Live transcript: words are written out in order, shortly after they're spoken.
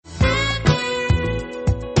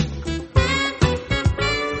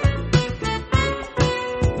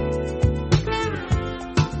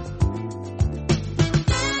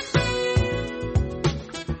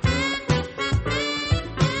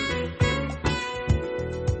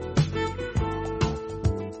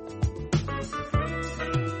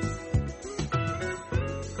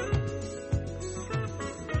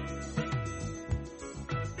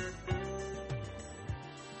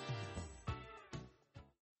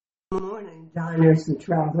Good morning, diners and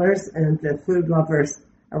travelers and the food lovers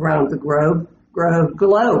around the globe. That's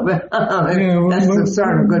the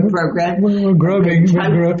start of a good program. We're grubbing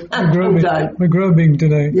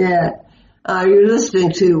today. Yeah. You're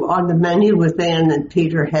listening to On the Menu with Ann and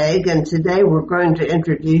Peter Haig, and today we're going to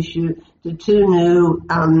introduce you to two new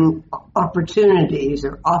opportunities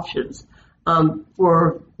or options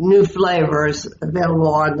for new flavors available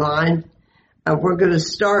online. We're going to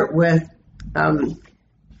start with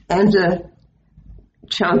Enza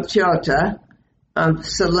Cianciota of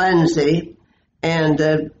Solenzi,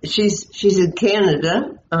 and she's in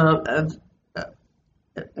Canada of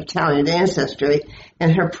Italian ancestry,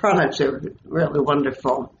 and her products are really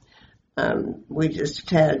wonderful. We just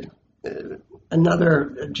had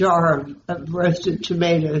another jar of roasted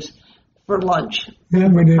tomatoes for lunch. Yeah,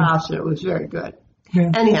 we did. Pasta. It was very good.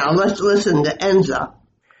 Yeah. Anyhow, let's listen to Enza.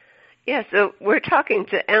 Yeah, so we're talking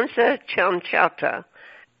to Enza Cianciota,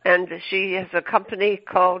 and she has a company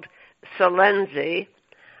called Solenzi,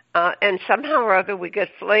 and somehow or other we get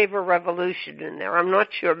Flavor Revolution in there. I'm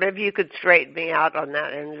not sure. Maybe you could straighten me out on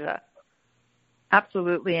that, Enza.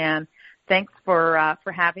 Absolutely, Anne. Thanks for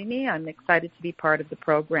having me. I'm excited to be part of the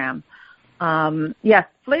program. Yes,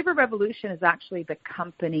 Flavor Revolution is actually the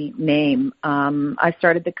company name. I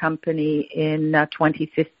started the company in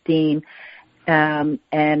 2015 and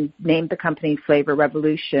named the company Flavor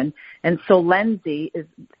Revolution. And Solenzi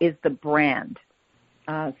is the brand.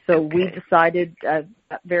 We decided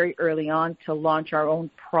very early on to launch our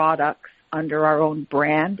own products under our own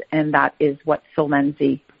brand, and that is what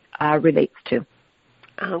Solenzi relates to.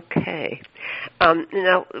 Okay.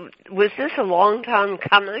 Now, was this a long time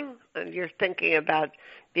coming? You're thinking about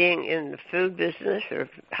being in the food business, or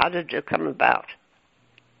how did it come about?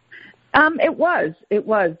 It was. It's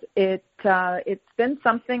been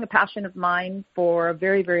a passion of mine for a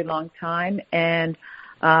very, very long time. And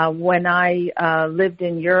when I lived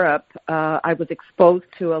in Europe, I was exposed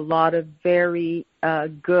to a lot of very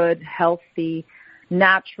good, healthy,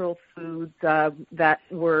 natural foods that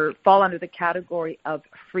fall under the category of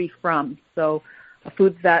free from. So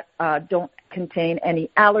foods that don't contain any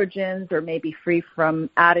allergens or maybe free from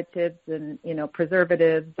additives and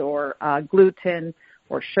preservatives or gluten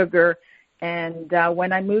or sugar. And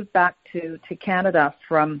when I moved back to Canada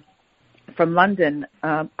from London,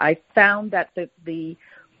 I found that the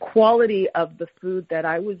quality of the food that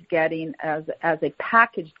I was getting as a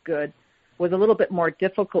packaged good was a little bit more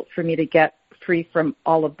difficult for me to get free from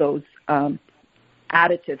all of those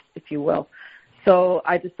additives, if you will. So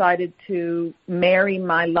I decided to marry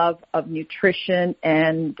my love of nutrition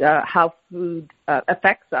and how food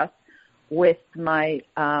affects us with my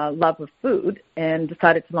love of food, and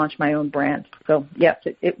decided to launch my own brand. So, yes,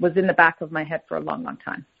 it was in the back of my head for a long, long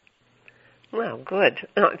time. Well, good.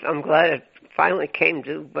 I'm glad it finally came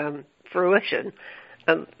to fruition.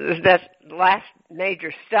 That last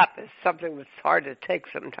major step is something that's hard to take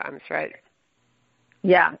sometimes, right?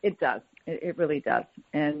 Yeah, it does. It really does.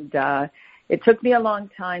 And it took me a long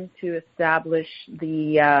time to establish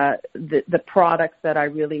the products that I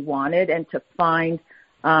really wanted, and to find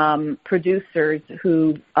producers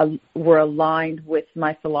who were aligned with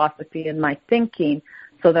my philosophy and my thinking,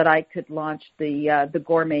 so that I could launch the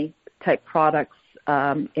gourmet type products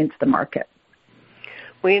into the market.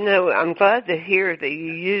 Well, I'm glad to hear that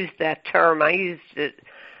you used that term. I used it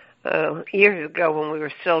years ago when we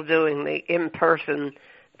were still doing the in-person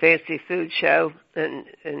fancy food show in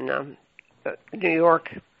New York,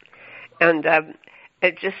 and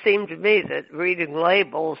it just seemed to me that reading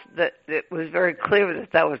labels, that it was very clear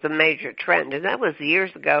that was a major trend, and that was years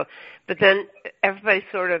ago. But then everybody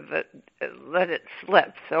sort of let it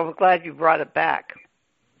slip. So I'm glad you brought it back.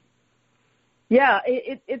 Yeah,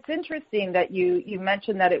 it's interesting that you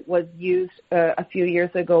mentioned that it was used a few years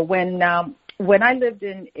ago. When I lived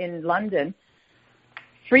in London,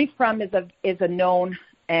 free from is a known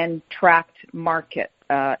and tracked market.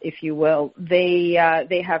 If you will. They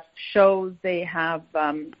have shows, they have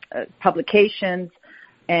publications,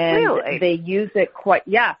 and really? They use it quite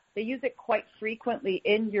frequently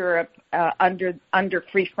in Europe under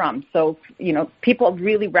free from. So, people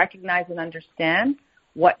really recognize and understand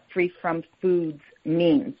what free from foods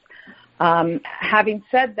means. Having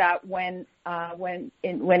said that, when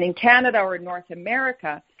in Canada or in North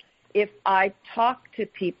America, if I talk to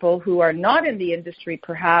people who are not in the industry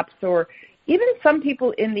perhaps, or even some people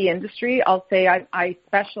in the industry, I'll say I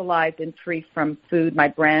specialize in free from food. My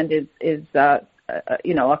brand is a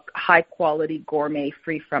high quality gourmet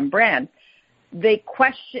free from brand. They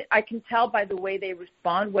question. I can tell by the way they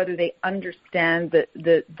respond whether they understand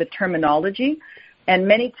the terminology, and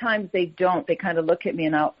many times they don't. They kind of look at me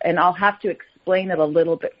and I'll have to explain explain it a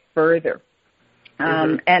little bit further.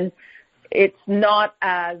 And it's not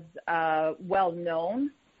as well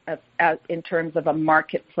known as in terms of a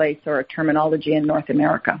marketplace or a terminology in North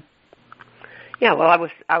America. Yeah, well,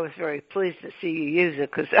 I was very pleased to see you use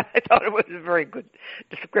it because I thought it was a very good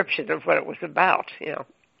description of what it was about. You know.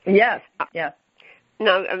 Yes. Yes.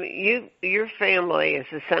 No, I mean your family is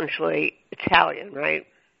essentially Italian, right?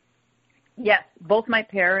 Yes, both my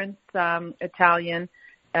parents Italian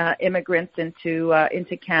immigrants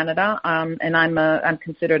into Canada, and I'm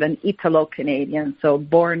considered an Italo-Canadian, so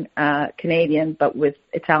born Canadian but with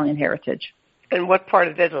Italian heritage. And what part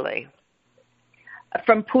of Italy?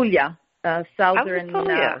 From Puglia, southern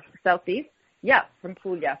Puglia? Southeast. Yeah, from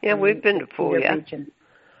Puglia. Yeah, we've been to Puglia. Region.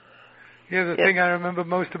 Yeah, the thing I remember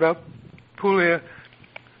most about Puglia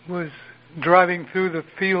was driving through the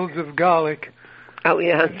fields of garlic. Oh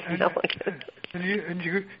yeah, and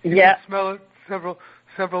you could smell it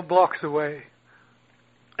several blocks away.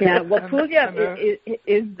 Yeah, well, Puglia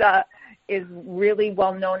is really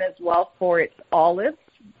well known as well for its olives.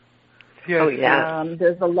 Yes. Oh yeah.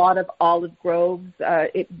 There's a lot of olive groves.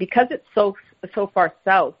 Because it's so far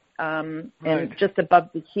south and just above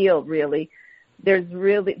the heel, really.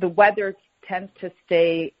 The weather tends to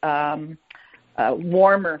stay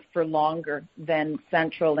warmer for longer than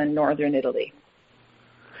central and northern Italy.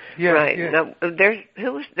 Yes, right. Yes. Now, there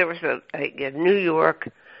was a New York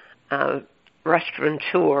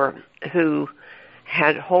restaurateur who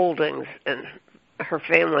had holdings, and her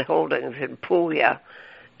family holdings in Puglia,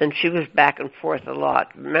 and she was back and forth a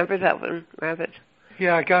lot. Remember that one, Rabbit?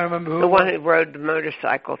 Yeah, I can't remember who. The one who rode the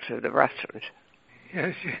motorcycle to the restaurant.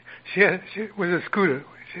 Yeah, she was a scooter.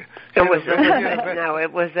 It was a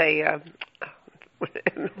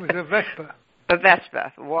Vespa. A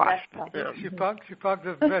Vespa, a wasp. Yeah. She parked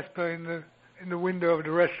the Vespa in the window of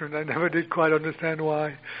the restaurant. I never did quite understand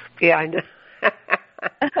why. Yeah, I know.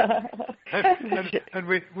 and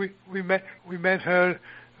we met her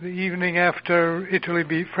the evening after Italy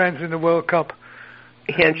beat France in the World Cup.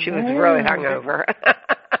 Yeah, and she was really hungover.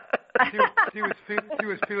 She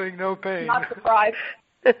was feeling no pain. Not surprised.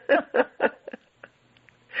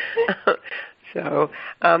 So,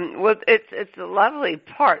 well, it's a lovely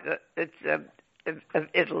part. Of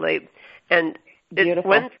Italy, and it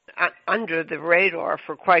went under the radar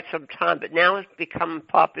for quite some time, but now it's become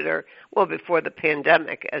popular, well, before the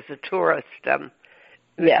pandemic, as a tourist.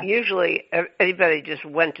 Usually anybody just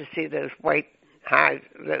went to see those white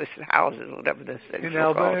those houses, whatever those things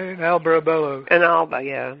are called. In Alberobello. In Alba,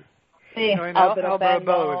 yeah.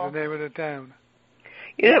 Alberobello is the name of the town.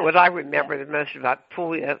 You know what I remember the most about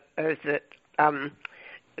Puglia is that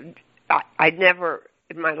I never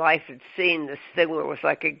in my life had seen this thing where it was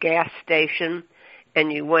like a gas station,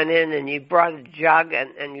 and you went in and you brought a jug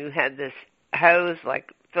and you had this hose,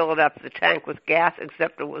 like fill it up the tank with gas,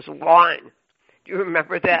 except it was wine. Do you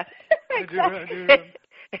remember that? I do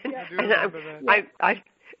remember that.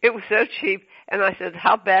 It was so cheap, and I said,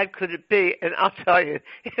 how bad could it be? And I'll tell you,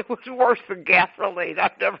 it was worse than gasoline.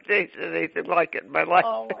 I've never tasted anything like it in my life.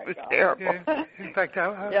 It was terrible. Yeah. In fact,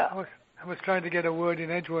 I was trying to get a word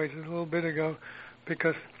in edgeways a little bit ago,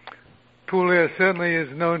 because Puglia certainly is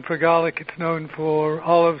known for garlic. It's known for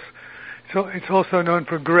olives. So it's also known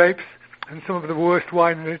for grapes and some of the worst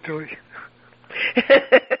wine in Italy.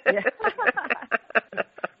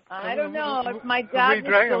 I don't know. If my dad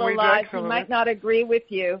was still alive, he might not agree with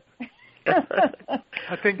you.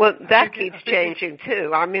 That keeps changing,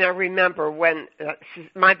 too. I mean, I remember when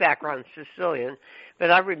my background's Sicilian,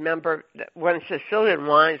 but I remember when Sicilian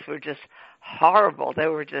wines were just horrible. They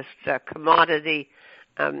were just commodity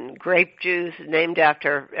grape juice named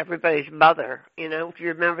after everybody's mother. You know, do you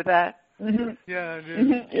remember that? Mm-hmm. Yeah, I do.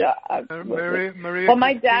 Mm-hmm. Yeah, absolutely. Maria well,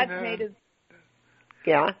 my dad made his...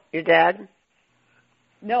 Yeah, your dad?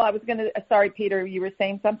 No, I was going to... Sorry, Peter, you were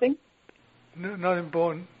saying something? No, not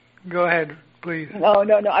important. Go ahead, please. No.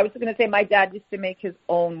 I was going to say my dad used to make his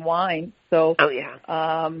own wine. So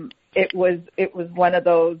it was one of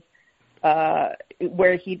those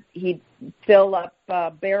where he'd fill up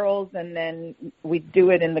barrels, and then we'd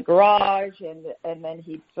do it in the garage, and then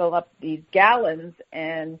he'd fill up these gallons,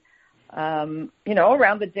 and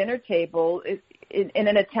around the dinner table, in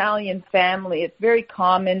an Italian family, it's very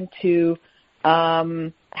common to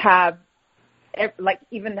have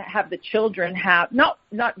the children not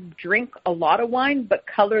drink a lot of wine, but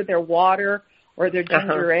color their water or their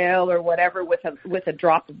ginger ale or whatever with a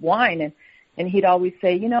drop of wine. And he'd always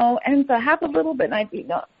say, Enza, have a little bit. And I'd be,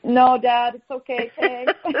 no, Dad, it's okay,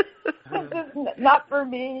 thanks. Not for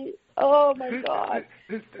me. Oh my God.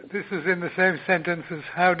 This is in the same sentence as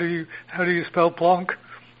how do you spell plonk?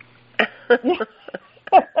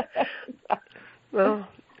 Well,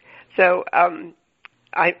 so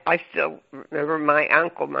I still remember my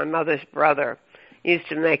uncle, my mother's brother, used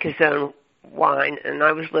to make his own wine, and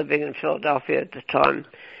I was living in Philadelphia at the time,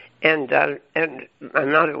 and my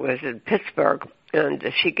mother was in Pittsburgh, and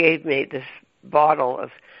she gave me this bottle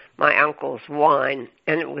of my uncle's wine,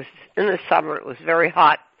 and it was in the summer. It was very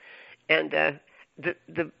hot, and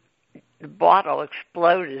the bottle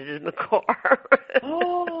exploded in the car.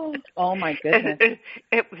 Oh my goodness!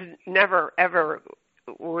 It was never ever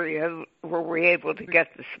were we able to get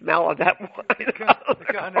the smell of that wine.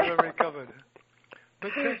 The guy never recovered.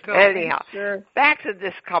 But anyhow, sure. Back to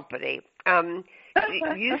this company.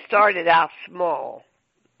 You started out small,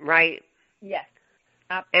 right? Yes,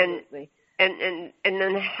 absolutely. And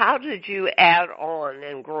then how did you add on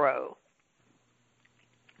and grow?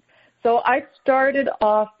 So I started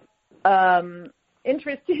off,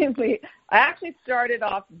 interestingly, I actually started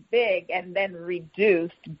off big and then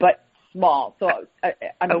reduced, but small. So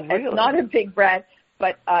really? It's not a big brand,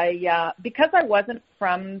 but because I wasn't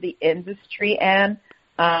from the industry, and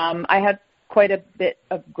I had quite a bit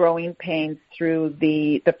of growing pains through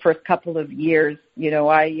the first couple of years. You know,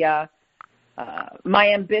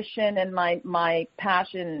 my ambition and my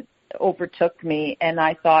passion overtook me, and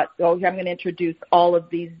I thought, I'm going to introduce all of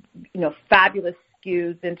these, fabulous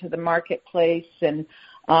SKUs into the marketplace, and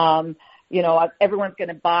everyone's going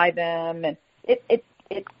to buy them, and it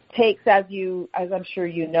takes, as I'm sure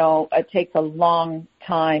you know, it takes a long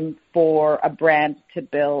time for a brand to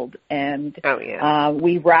build, and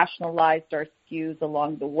we rationalized our SKUs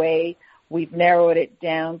along the way. We've narrowed it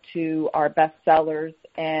down to our best sellers,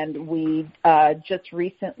 and we just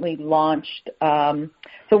recently launched.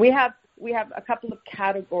 So we have a couple of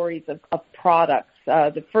categories of products.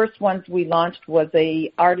 The first ones we launched was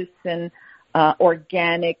a artisan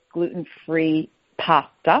organic gluten-free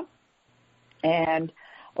pasta, and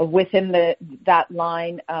within that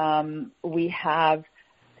line we have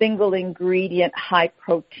single ingredient high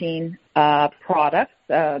protein products.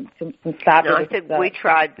 Some fabulous. I think we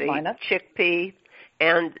tried the lineup. Chickpea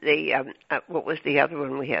and the what was the other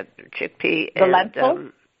one we had? Chickpea the and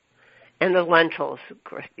lentils. And the lentils, of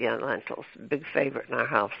course. Yeah, lentils, big favorite in our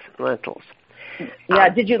house. Lentils. Yeah,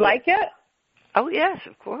 did you like it? Oh yes,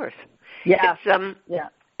 of course. Yeah.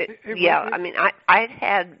 It's, I mean, I'd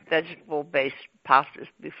had vegetable-based pastas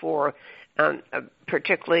before,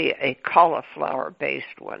 particularly a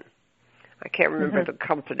cauliflower-based one. I can't remember the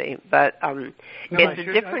company, but it's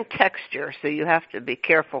a different texture, so you have to be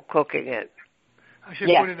careful cooking it. I should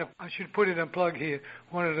put in a plug here.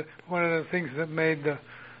 One of the things that made the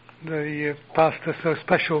pasta so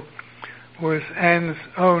special was Anne's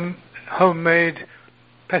own homemade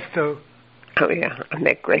pesto. Oh yeah, I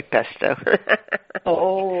make great pesto.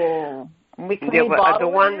 Can we bottle the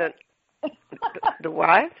one it? That the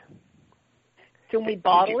what? Can we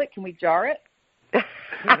bottle it? Can we jar it?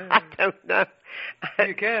 I don't know.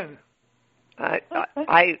 You can. I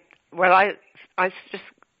just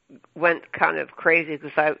went kind of crazy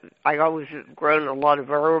because I always have grown a lot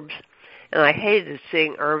of herbs, and I hated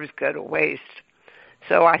seeing herbs go to waste.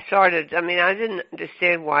 So I started. I mean, I didn't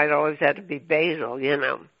understand why it always had to be basil,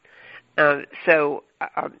 So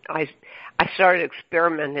I started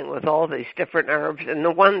experimenting with all these different herbs, and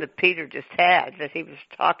the one that Peter just had that he was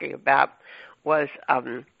talking about was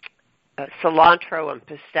cilantro and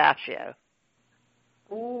pistachio.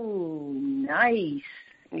 Ooh, nice.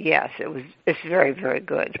 Yes, it's very, very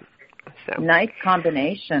good. So nice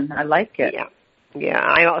combination. I like it. Yeah.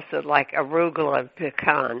 I also like arugula and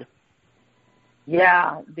pecan.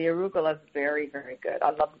 Yeah, the arugula is very, very good.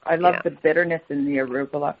 I love the bitterness in the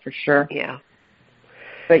arugula for sure. Yeah.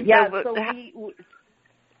 But how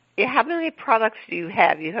many products do you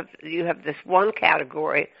have? You have this one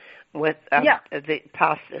category with the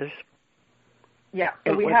pastas. Yeah,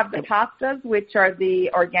 so we have the pastas, which are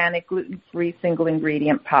the organic gluten-free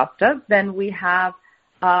single-ingredient pastas. Then we have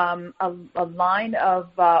a line of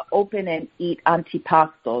open and eat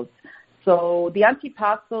antipastos. So the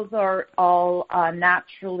antipastos are all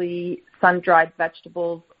naturally sun-dried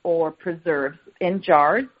vegetables or preserves in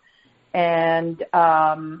jars, and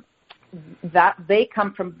that they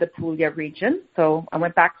come from the Puglia region. So I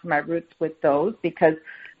went back to my roots with those because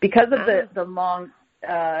of the long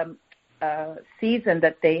season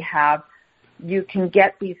that they have. You can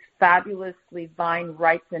get these fabulously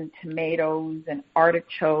vine-ripened tomatoes and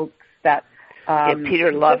artichokes that.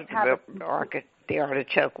 Peter loved the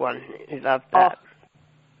artichoke one. He loved that.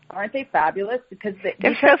 Aren't they fabulous? Because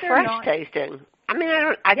they're so fresh tasting. I mean,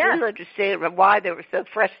 I didn't understand why they were so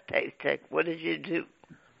fresh tasting. What did you do?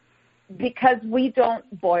 Because we don't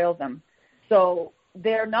boil them, so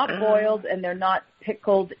they're not boiled and they're not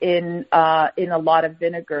pickled in a lot of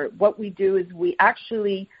vinegar. What we do is we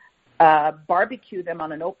actually barbecue them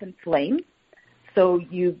on an open flame, so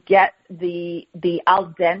you get the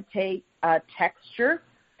al dente texture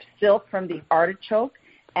still from the artichoke,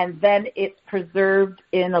 and then it's preserved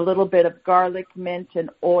in a little bit of garlic, mint, and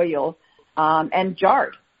oil, and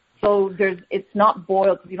jarred. So it's not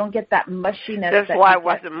boiled. You don't get that mushiness. That's why it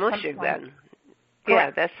wasn't mushy then.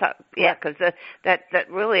 Correct. Yeah, because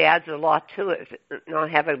that really adds a lot to it,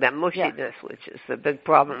 not having that mushiness, which is the big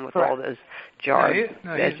problem with all those jarred.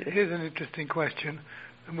 Here's an interesting question.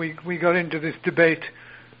 And we got into this debate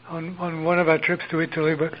on one of our trips to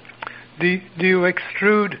Italy, but do you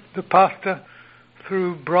extrude the pasta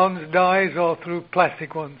through bronze dyes or through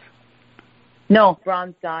plastic ones? No,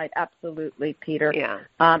 bronze dyed, absolutely, Peter. Yeah.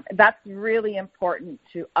 That's really important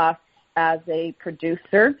to us as a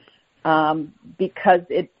producer. Because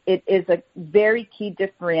it is a very key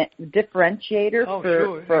differentiator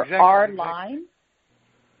for our line.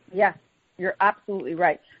 Yes, you're absolutely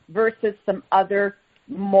right. Versus some other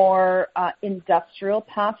more industrial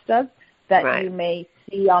pastas that you may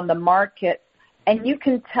see on the market, and you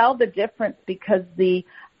can tell the difference because the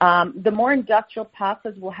more industrial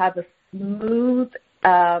pastas will have a smooth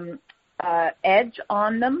edge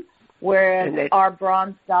on them. Whereas our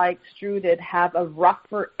bronze dye extruded have a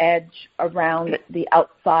rougher edge around the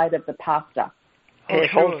outside of the pasta. And it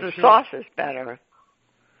holds the sauces better.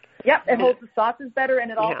 Yep, it holds the sauces better, and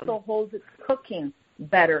it also holds its cooking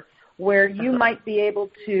better, where you might be able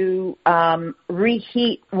to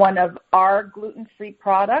reheat one of our gluten-free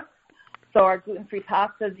products. So our gluten-free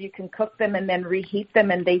pastas, you can cook them and then reheat them,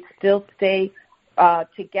 and they still stay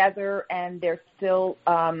together, and they're still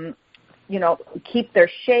keep their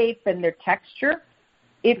shape and their texture.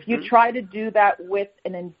 If you try to do that with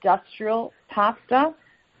an industrial pasta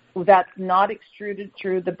that's not extruded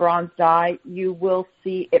through the bronze dye, you will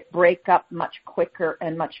see it break up much quicker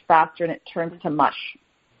and much faster, and it turns to mush.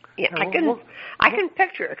 Yeah, I can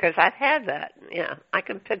picture it because I've had that. Yeah, I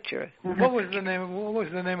can picture it. What was the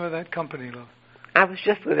name of that company, love? I was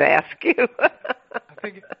just going to ask you. I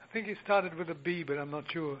think it started with a B, but I'm not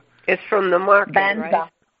sure. It's from the market, Banza. right?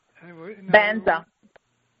 Banza.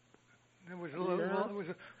 It was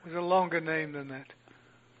a longer name than that.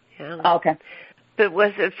 Yeah. Okay. But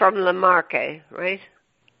was it from La Marque, right?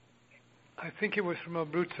 I think it was from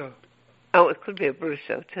Abruzzo. Oh, it could be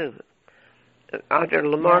Abruzzo too. Either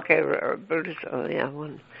La Marque or Abruzzo. Yeah,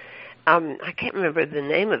 one. I can't remember the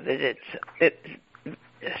name of it. It's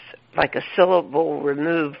like a syllable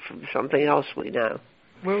removed from something else we know.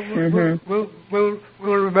 We'll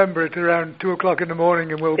remember it around 2:00 in the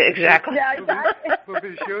morning, and we'll exactly. We'll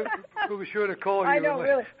be sure to call you. I know,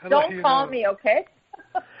 really. Don't call me, okay?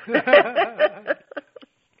 But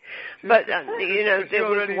it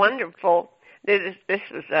was wonderful. This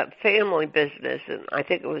was a family business, and I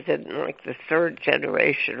think it was in like the third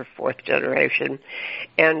generation or fourth generation,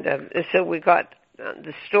 and so we got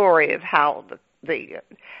the story of how the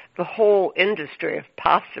whole industry of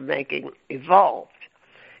pasta making evolved.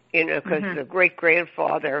 Because the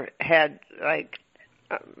great-grandfather had,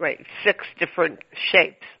 6 different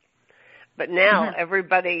shapes. But now every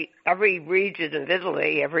region of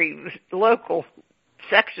Italy, every local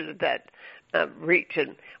section of that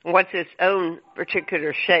region wants its own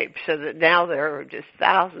particular shape, so that now there are just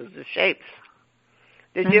thousands of shapes.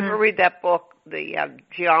 Did you ever read that book, The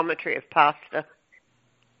Geometry of Pasta?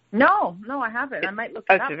 No, I haven't. I might look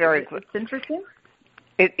it up. It's interesting.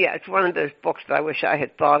 It's one of those books that I wish I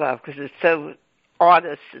had thought of because it's so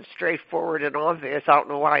honest and straightforward and obvious. I don't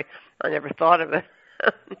know why I never thought of it.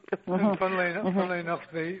 Funnily enough,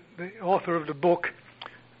 the author of the book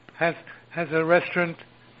has a restaurant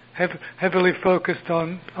heavily focused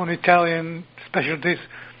on Italian specialties,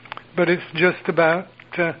 but it's just about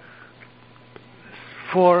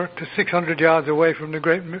 400 to 600 yards away from the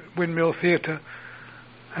Great Windmill Theatre,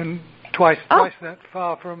 and twice that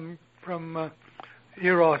far from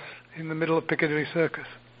Eros in the middle of Piccadilly Circus.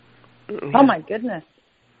 Oh my goodness!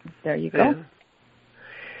 There you go. Yeah.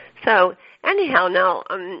 So anyhow, now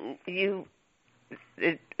you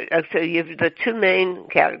have the 2 main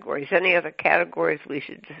categories. Any other categories we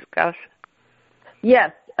should discuss?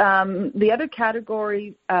 Yes. The other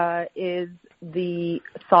category is the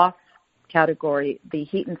sauce category, the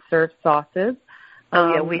heat and serve sauces.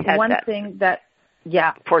 We had one that. Thing that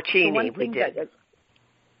porcini we did.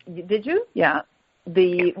 Did you? Yeah.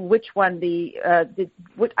 Which one?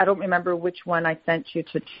 I don't remember which one I sent you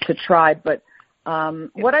to try, but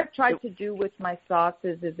what I've tried to do with my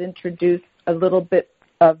sauces is introduce a little bit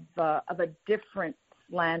of a different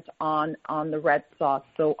slant on the red sauce.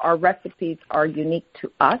 So our recipes are unique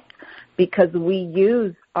to us because we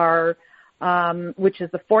use our, which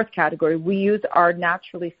is the fourth category, we use our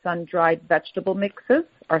naturally sun-dried vegetable mixes,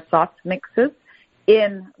 our sauce mixes,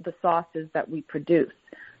 in the sauces that we produce.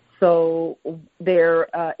 So they're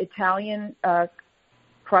Italian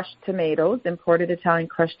crushed tomatoes, imported Italian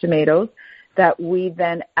crushed tomatoes, that we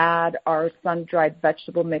then add our sun-dried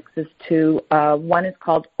vegetable mixes to. One is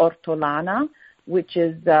called ortolana, which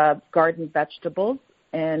is garden vegetables,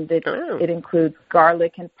 and it includes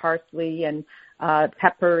garlic and parsley and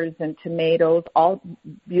peppers and tomatoes. All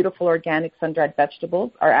beautiful organic sun-dried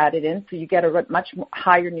vegetables are added in, so you get a much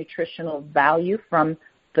higher nutritional value from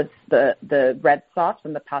the red sauce,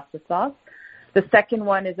 from the pasta sauce. The second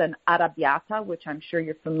one is an arrabbiata, which I'm sure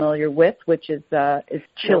you're familiar with, which is chili.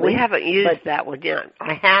 No, we haven't used that one yet.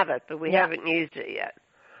 I have it, but we haven't used it yet.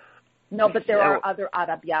 No, but there are other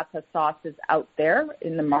arrabbiata sauces out there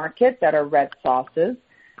in the market that are red sauces.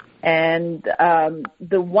 And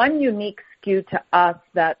the one unique SKU to us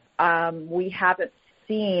that we haven't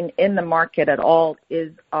seen in the market at all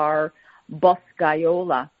is our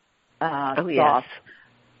boscaiola sauce. Yes.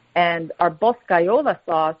 And our boscaiola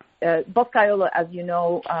sauce, boscaiola, as you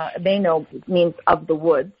know, may know, means of the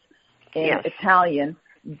woods in Italian.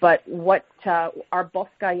 But what our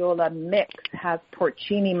boscaiola mix has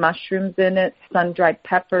porcini mushrooms in it, sun-dried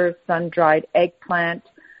peppers, sun-dried eggplant,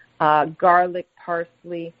 garlic,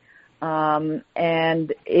 parsley,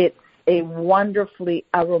 and it's a wonderfully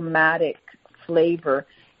aromatic flavor.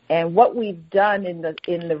 And what we've done in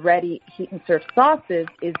the ready heat and serve sauces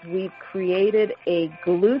is we've created a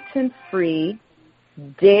gluten-free,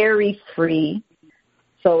 dairy-free,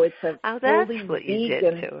 so it's a fully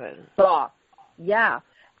vegan sauce. Yeah,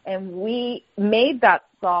 and we made that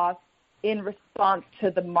sauce in response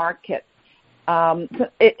to the market. And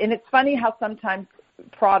it's funny how sometimes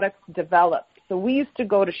products develop. So we used to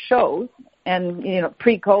go to shows, and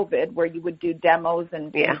pre-COVID, where you would do demos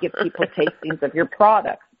and give people tastings of your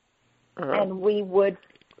products. And we would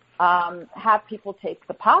have people taste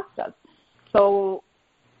the pastas. So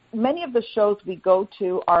many of the shows we go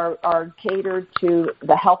to are catered to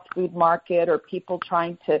the health food market or people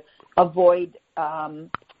trying to avoid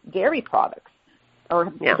dairy products,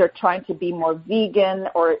 or they're trying to be more vegan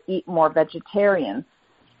or eat more vegetarian.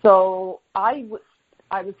 So I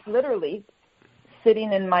was literally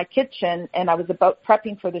sitting in my kitchen, and I was about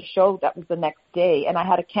prepping for the show that was the next day, and I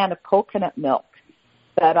had a can of coconut milk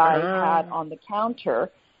that I had on the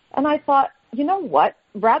counter, and I thought, you know what,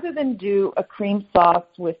 rather than do a cream sauce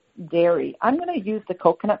with dairy, I'm going to use the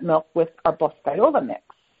coconut milk with our boscaiola mix,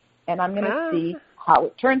 and I'm going to see how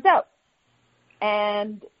it turns out.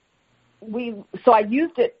 And so I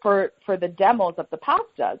used it for the demos of the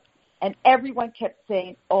pastas, and everyone kept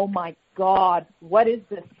saying, oh my God, what is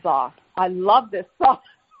this sauce? I love this sauce.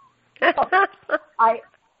 So I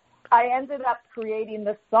ended up creating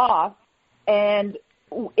the sauce, and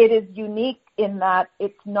it is unique in that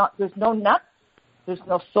there's no nuts, there's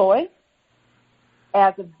no soy.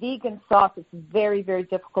 As a vegan sauce, it's very, very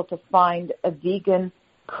difficult to find a vegan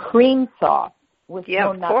cream sauce with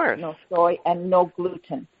no nuts, no soy, and no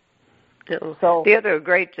gluten. So the other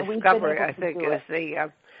great discovery, I think, is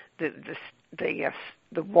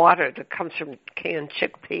the water that comes from canned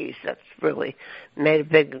chickpeas. That's really made a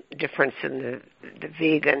big difference in the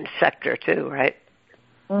vegan sector too, right?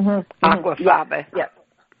 Mm-hmm. Aquafaba.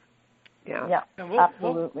 Yeah,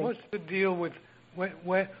 absolutely. What's the deal with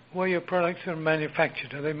where your products are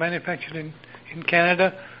manufactured? Are they manufactured in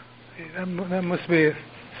Canada? That must be a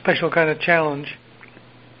special kind of challenge.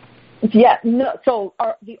 Yeah, no. So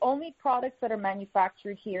the only products that are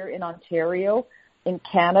manufactured here in Ontario, in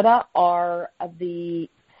Canada, are the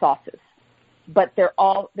sauces, but they're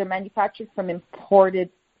manufactured from imported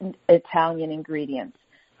Italian ingredients.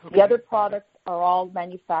 Okay. The other products are all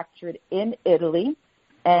manufactured in Italy,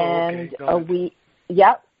 and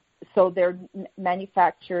so they're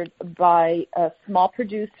manufactured by small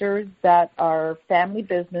producers that are family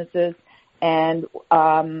businesses, and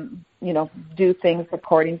do things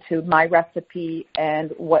according to my recipe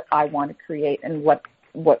and what I want to create and what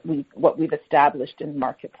we've established in the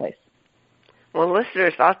marketplace. Well,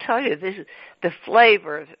 listeners, I'll tell you, the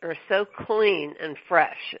flavors are so clean and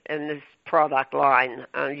fresh in this product line.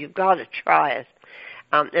 You've got to try it.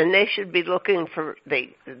 And they should be looking for the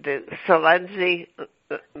Solenzi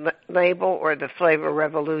label or the Flavor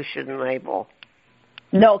Revolution label.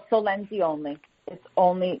 No, Solenzi only. It's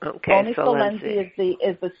only Solenzi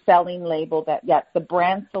is the selling label the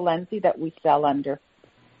brand Solenzi that we sell under.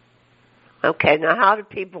 Okay, now how do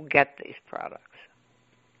people get these products?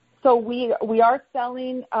 So we are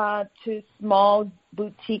selling to small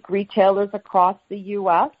boutique retailers across the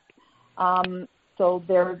U.S. So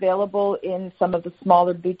they're available in some of the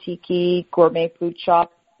smaller boutique gourmet food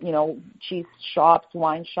shops, cheese shops,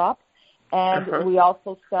 wine shops. And we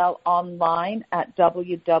also sell online at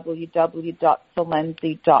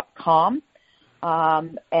www.solenzi.com.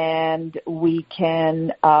 And we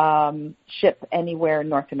can ship anywhere in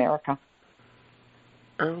North America.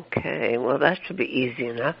 Okay, well, that should be easy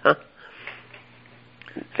enough, huh?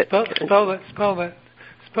 Spell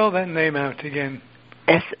that name out again.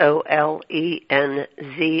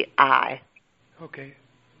 SOLENZI. Okay.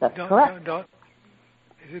 That's correct.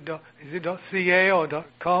 Is it .ca or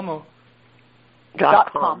 .com or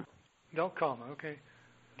 .com? .com. Okay.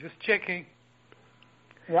 Just checking.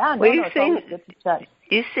 Yeah. Well, it's always good to check.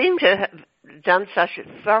 You seem to have done such a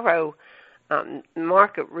thorough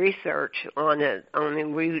market research on it. I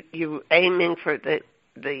mean, were you aiming for the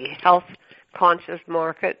health conscious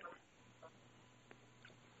market?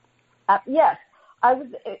 Yes. I was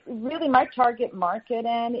really, my target market,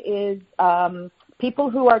 Anne, is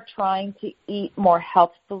people who are trying to eat more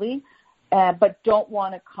healthfully, but don't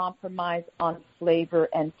want to compromise on flavor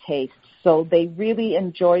and taste. So they really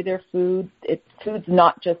enjoy their food. Food's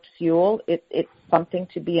not just fuel. It's something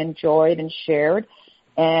to be enjoyed and shared.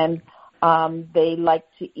 And they like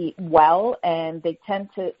to eat well, and they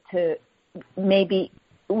tend to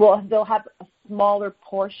they'll have a smaller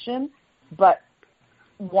portion, but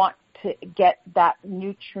want to get that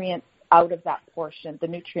nutrient out of that portion, the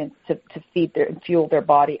nutrients to feed and fuel their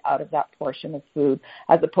body out of that portion of food,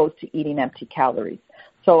 as opposed to eating empty calories.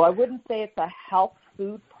 So I wouldn't say it's a health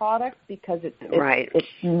food product because it's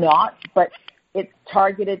not, but it's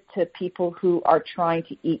targeted to people who are trying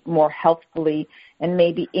to eat more healthfully and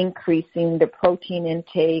maybe increasing the protein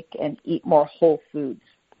intake and eat more whole foods.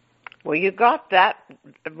 Well, you got that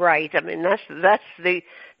right. I mean, that's the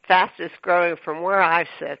fastest growing from where I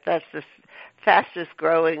sit. That's the fastest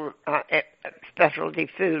growing specialty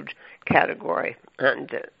food category,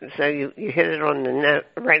 and so you hit it on the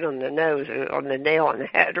right on the nose, or on the nail on the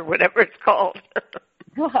head, or whatever it's called.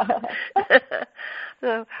 Well,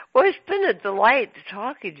 it's been a delight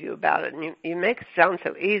talking to you about it, and you make it sound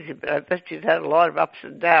so easy, but I bet you've had a lot of ups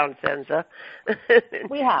and downs, Enza.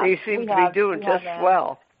 We have. You seem to be doing just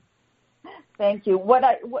well. Thank you. What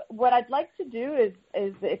I'd like to do is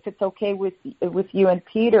if it's okay with you and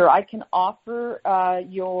Peter, I can offer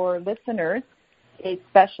your listeners a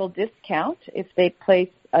special discount if they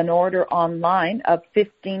place an order online of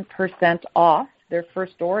 15% off their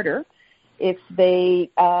first order. If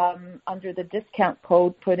they, under the discount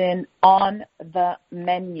code, put in on the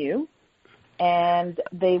menu, and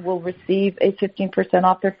they will receive a 15%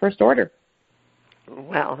 off their first order.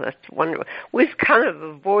 Well, that's wonderful. We've kind of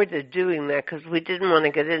avoided doing that because we didn't want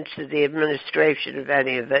to get into the administration of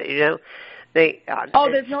any of it,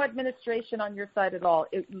 there's no administration on your side at all.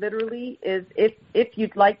 It literally is, if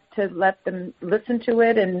you'd like to let them listen to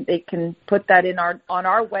it, and they can put that on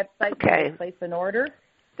our website when they place an order.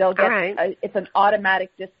 They'll get it's an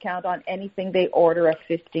automatic discount on anything they order at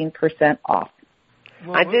 15% off.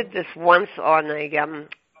 Well, I did this once on a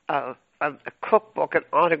cookbook, an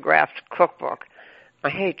autographed cookbook. I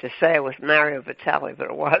hate to say it was Mario Batali, but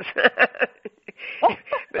it was.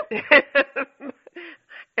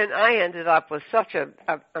 And I ended up with such a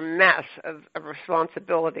mess of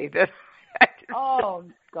responsibility that oh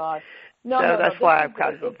God! No, that's why I've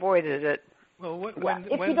kind of avoided it. Well,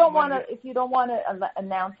 if you don't want to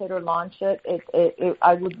announce it or launch it,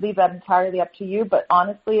 I would leave that entirely up to you. But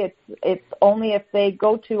honestly, it's only if they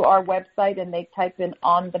go to our website and they type in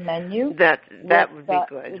on the menu. That would be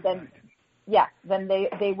good. Then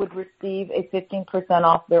they would receive a 15%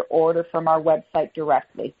 off their order from our website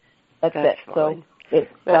directly. That's it. Fine.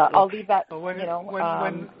 So I'll leave that.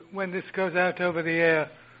 When this goes out over the air,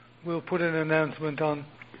 we'll put an announcement on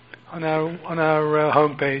our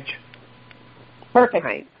homepage. Perfect.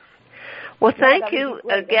 Right. Well, thank you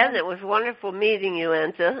again. It was wonderful meeting you,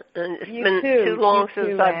 Enza. And it's been too long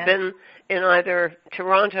since I've been in either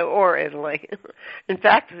Toronto or Italy. In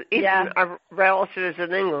fact, even our relatives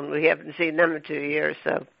in England, we haven't seen them in 2 years.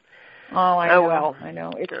 So. I know. Well. I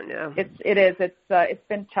know. It is. It's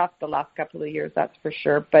been tough the last couple of years, that's for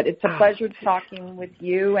sure. But it's a pleasure talking with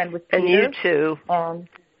you and with Peter. And you too.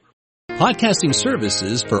 Podcasting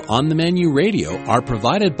services for On the Menu Radio are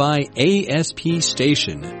provided by ASP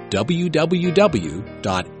Station,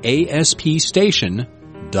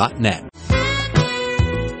 www.aspstation.net.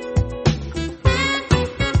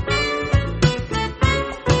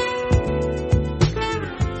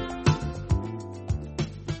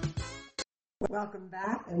 Welcome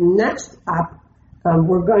back. And next up,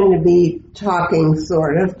 we're going to be talking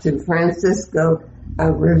sort of to Francisco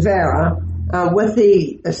Rivera with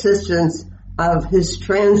the assistance of his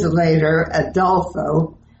translator,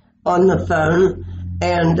 Adolfo, on the phone.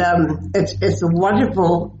 And it's a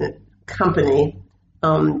wonderful company,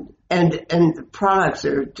 and the products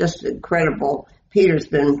are just incredible. Peter's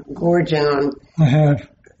been gorging on. I have.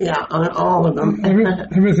 Yeah, on all of them.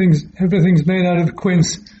 Everything's made out of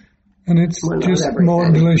quince, and it's just more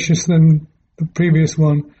delicious than the previous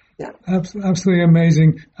one. Yeah. Absolutely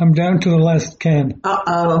amazing. I'm down to the last can.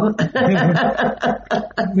 Uh-oh.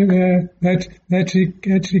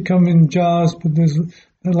 They actually come in jars, but there's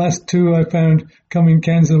the last two I found come in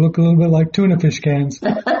cans that look a little bit like tuna fish cans.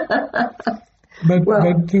 Bear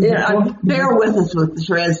with us with the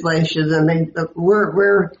translation. I mean,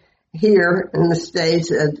 we're here in the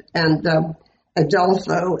States, and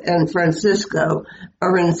Adolfo and Francisco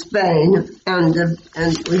are in Spain, and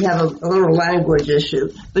we have a little language issue.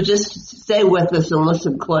 But just stay with us and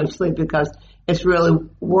listen closely, because it's really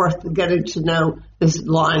worth getting to know this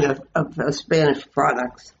line of Spanish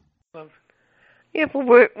products. Yeah, but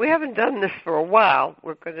we haven't done this for a while.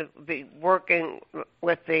 We're going to be working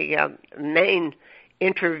with the main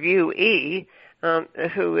interviewee,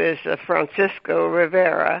 who is Francisco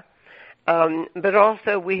Rivera. But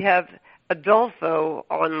also we have Adolfo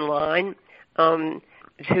online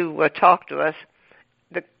to talk to us.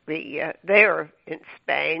 They're in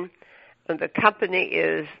Spain, and the company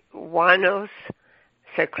is Vinos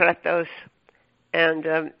Secretos,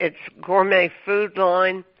 and it's gourmet food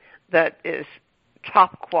line that is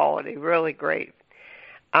top quality, really great.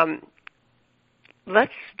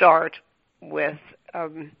 Let's start with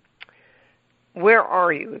where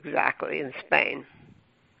are you exactly in Spain?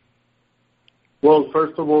 Well,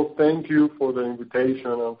 first of all, thank you for the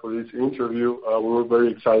invitation and for this interview. We were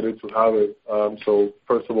very excited to have it. So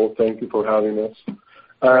first of all, thank you for having us.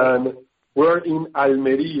 And we're in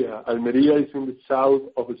Almeria. Almeria is in the south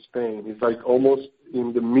of Spain. It's like almost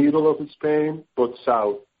in the middle of Spain, but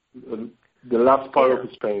south. The last part of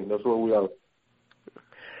Spain. That's where we are.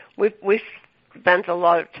 We spent a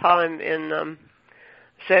lot of time in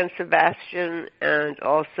San Sebastian and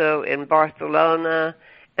also in Barcelona.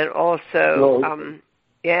 And also,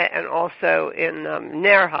 and also in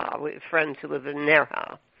Nerja. We have friends who live in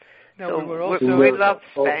Nerja. No, so we love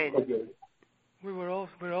Spain. Okay. We were also.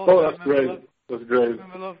 Oh, that's great. That's great.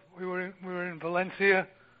 We were in Valencia,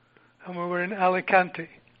 and we were in Alicante.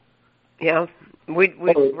 Yeah, we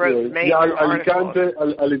wrote major articles.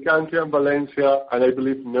 Alicante and Valencia, and I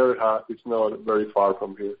believe Nerja is not very far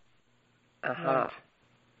from here. Uh-huh.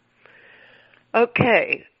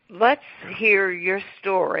 Okay. Let's hear your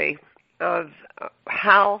story of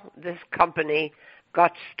how this company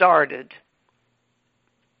got started.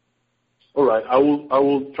 All right, I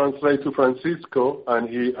will translate to Francisco, and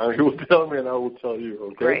he will tell me, and I will tell you.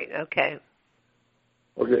 Okay. Great. Okay.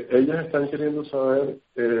 Okay. Ellas están queriendo saber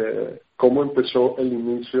cómo empezó el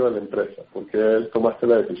inicio de la empresa, porque tomaste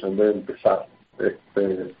la decisión de empezar.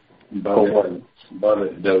 Vale.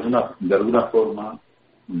 De alguna forma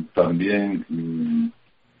también.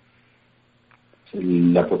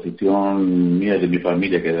 La posición mía y de mi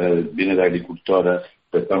familia, que viene de agricultores,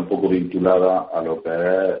 pues está un poco vinculada a lo que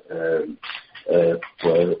es,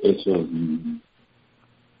 pues eso.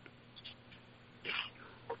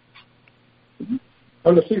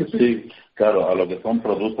 Sí, claro, a lo que son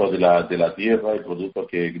productos de la tierra, y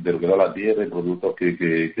productos de lo que da la tierra, y productos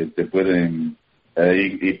que se pueden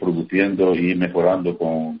ir produciendo y ir mejorando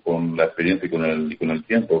con la experiencia y con el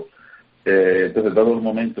tiempo. Entonces, dado el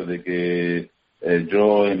momento de que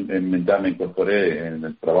yo ya me incorporé en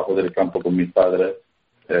el trabajo del campo con mis padres,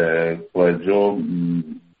 pues yo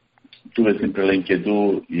tuve siempre la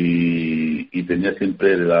inquietud y tenía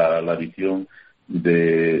siempre la visión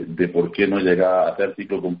de por qué no llegar a hacer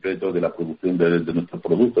ciclo completo de la producción de nuestros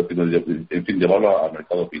productos, sino en fin, llevarlo al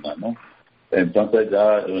mercado final, ¿no? Entonces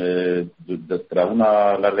ya tras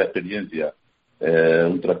una larga experiencia,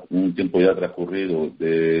 un tiempo ya transcurrido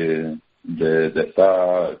de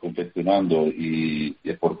estar confeccionando y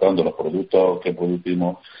exportando los productos que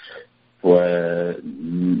producimos, pues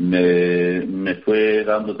me fue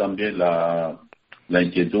dando también la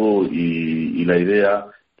inquietud y la idea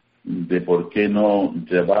de por qué no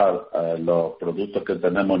llevar los productos que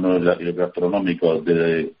tenemos gastronómicos,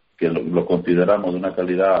 que los consideramos de una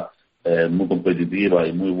calidad muy competitiva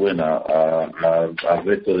y muy buena al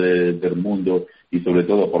resto del mundo, y sobre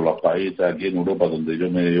todo por los países aquí en Europa donde yo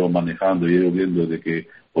me he ido manejando y he ido viendo de que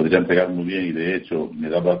podrían pegar muy bien, y de hecho me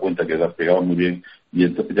daba cuenta que pegaban muy bien, y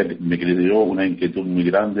entonces ya me creó una inquietud muy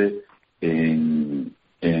grande en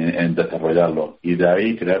en desarrollarlo. Y de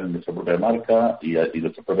ahí crear nuestra propia marca y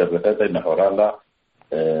nuestra propia receta y mejorarla.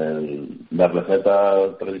 Las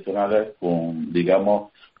recetas tradicionales con,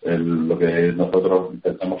 digamos, lo que nosotros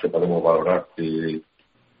pensamos que podemos valorar que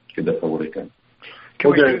te favorezcan.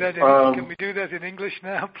 Can we do that in English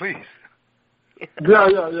now, please?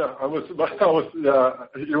 Yeah. I was,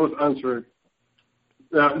 he was answering.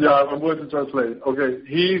 Yeah, I'm going to translate. Okay,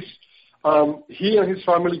 he and his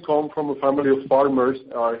family come from a family of farmers.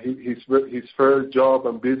 His first job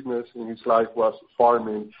and business in his life was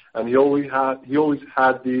farming, and he always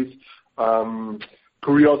had this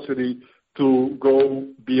curiosity to go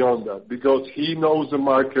beyond that, because he knows the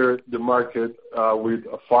market with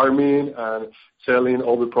farming and selling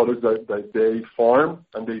all the products that they farm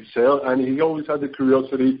and they sell, and he always had the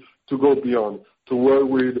curiosity to go beyond, to work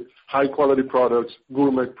with high quality products,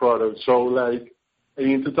 gourmet products. So like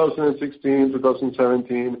in 2016,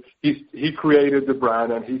 2017, he created the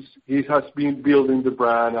brand, and he has been building the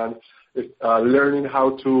brand and learning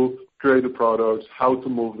how to create the products, how to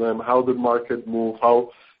move them, how the market move, how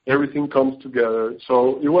everything comes together.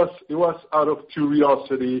 So it was out of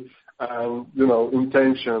curiosity and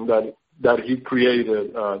intention that he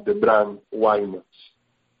created the brand Wine-Nuts.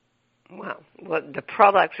 Wow, well, the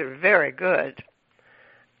products are very good.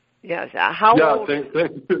 Yes. How old? Thank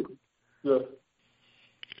you. Yeah.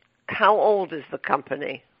 How old is the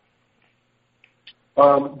company?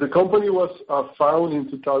 The company was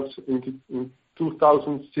founded in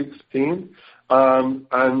 2016,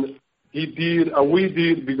 and we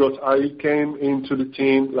did because I came into the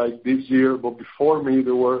team like this year, but before me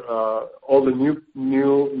there were all the new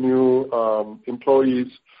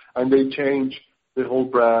employees, and they changed the whole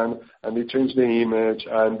brand and they changed the image,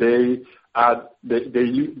 and they add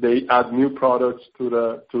new products to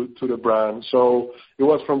the brand. So it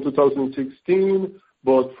was from 2016,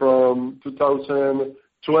 but from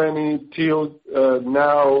 2020 till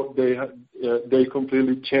now they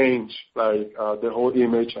completely changed the whole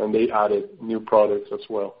image, and they added new products as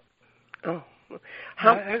well. Oh,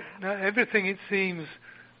 now everything, it seems,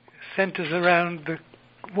 centers around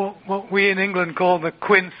what we in England call the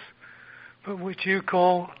quince, but which you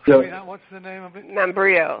call, what's the name of it?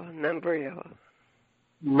 Membrillo.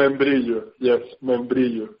 Membrillo, yes,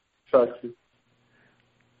 membrillo, exactly.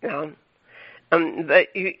 Yeah.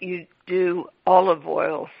 But you do olive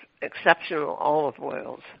oils, exceptional olive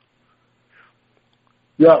oils.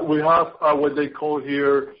 Yeah, we have what they call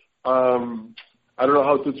here, I don't know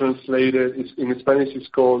how to translate it. In Spanish it's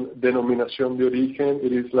called denominación de origen.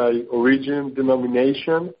 It is like origin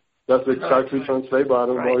denomination. That's exactly translated, but I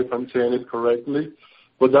don't know if I'm saying it correctly.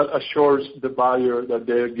 But that assures the buyer that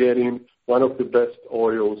they're getting one of the best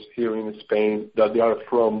oils here in Spain, that they are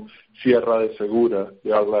from Sierra de Segura.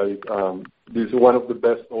 They are like, this is one of the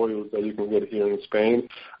best oils that you can get here in Spain.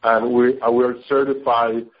 And we are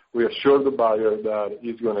certified. We assure the buyer that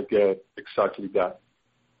he's going to get exactly that.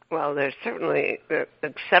 Well, they're certainly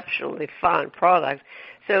exceptionally fine products.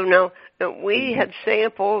 So now we had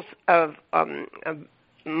samples of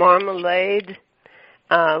marmalade.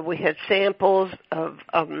 We had samples of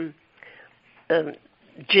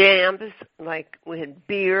jams, like we had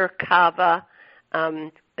beer, cava,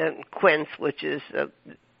 and quince, which is the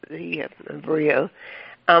Brio.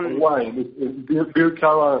 Wine. Beer,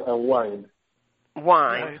 cava, and wine.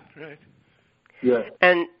 Wine. Right. Yeah.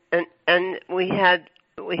 And we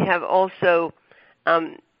have also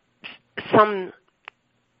some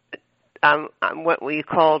what we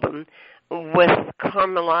call them with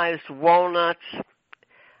caramelized walnuts.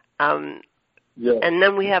 And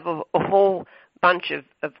then we have a whole bunch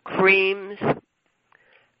of creams,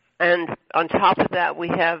 and on top of that we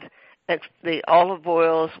have the olive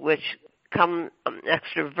oils, which come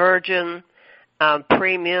extra virgin,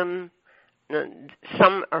 premium.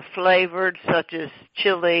 Some are flavored, such as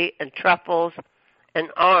chili and truffles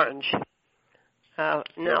and orange.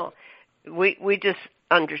 Now, we just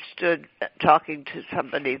understood, talking to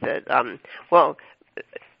somebody, that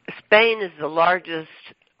Spain is the largest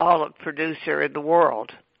olive producer in the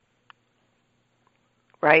world,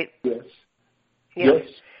 right? Yes,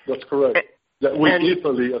 that's correct. With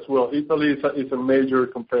Italy as well. Italy is a major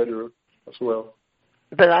competitor as well.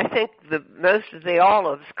 But I think most of the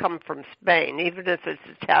olives come from Spain, even if it's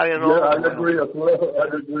Italian olive oil. Yeah, I agree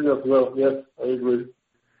as well. Yes, I agree.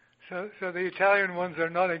 So the Italian ones are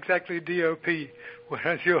not exactly DOP,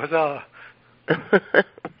 whereas yours are.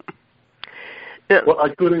 Well, I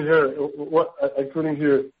couldn't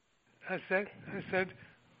hear. I said,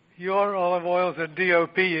 your olive oils are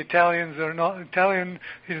DOP. Italians are not. Italian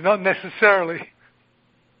is not necessarily.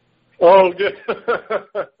 Oh, okay.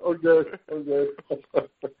 Okay.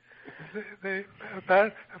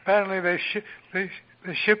 Apparently they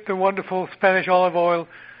ship the wonderful Spanish olive oil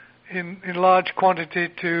in large quantity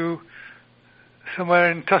to somewhere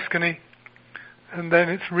in Tuscany, and then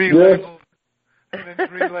it's relabeled. Yes. And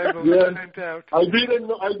it's relabeled and sent out. I didn't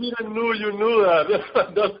know you knew that.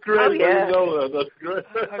 That's great. Oh, yeah. I didn't know that. That's great.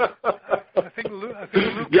 I think Luke.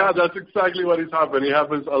 Yeah, that's exactly what is happening. It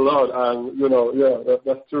happens a lot, and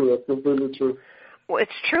that's true. That's completely true. Well,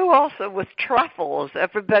 it's true also with truffles.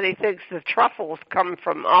 Everybody thinks the truffles come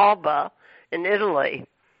from Alba in Italy,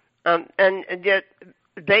 and yet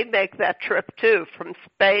they make that trip too from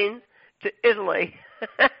Spain to Italy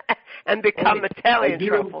and become Italian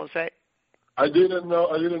truffles, right? I didn't know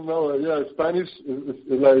that. Yeah, Spanish is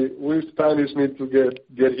like we Spanish need to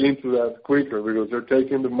get into that quicker because they're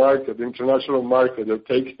taking the market, the international market. They're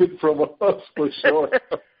taking it from us for sure.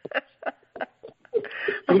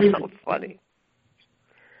 That's so funny.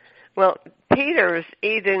 Well, Peter's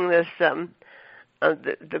eating this the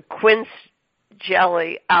quince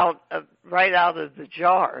jelly right out of the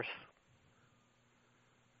jars.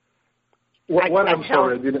 What I'm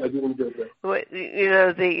sorry, I didn't get that. You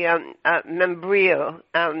know, the membrillo,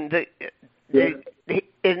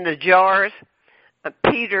 in the jars.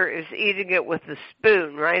 Peter is eating it with a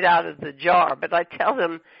spoon right out of the jar, but I tell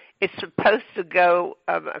him it's supposed to go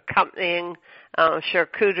accompanying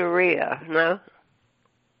charcuterie, no?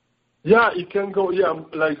 Yeah, it can go. Yeah,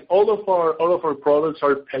 like all of our products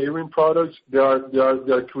are pairing products. They are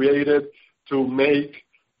created to make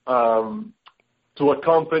to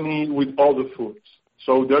accompany with other foods.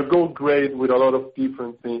 So they go great with a lot of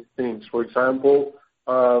different things. For example,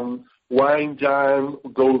 wine jam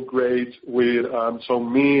go great with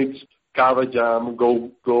some meats. Cava jam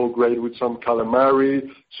go great with some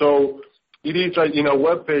calamari. So it is like in our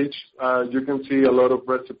webpage, you can see a lot of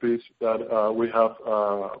recipes that we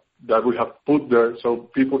have put there, so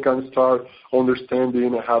people can start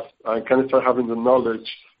understanding and can start having the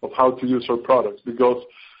knowledge of how to use our products, because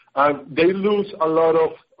they lose a lot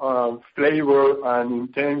of flavor and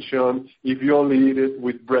intention if you only eat it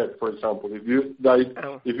with bread, for example. If you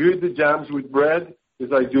eat the jams with bread,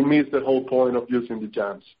 it's like you miss the whole point of using the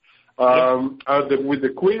jams. With the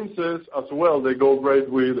quinces as well, they go great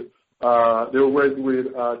with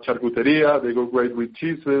charcuteria. They go great with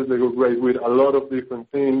cheeses. They go great with a lot of different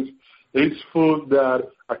things. It's food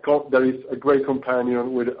that is a great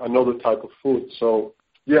companion with another type of food. So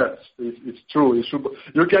yes, it's true. You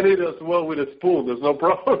can eat it as well with a spoon. There's no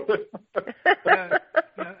problem.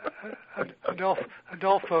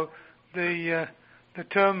 Adolfo, the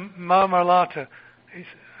term marmalata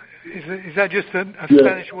is that just a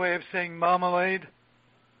Spanish way of saying marmalade?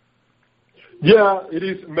 Yeah, it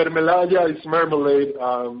is mermelada. It's marmalade.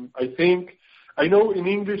 I know in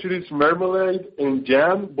English it is marmalade and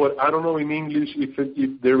jam, but I don't know in English if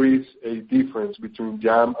there is a difference between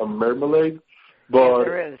jam and marmalade. But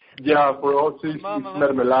there is. Yeah, for us it's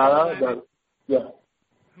mermelada.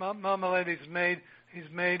 Marmalade is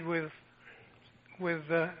made with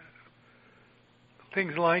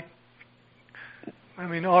things like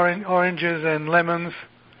oranges and lemons.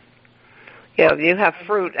 Yeah, you have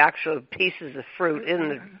fruit, actual pieces of fruit in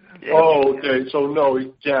the... Oh, okay. So no,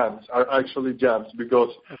 it's jams. Are actually jams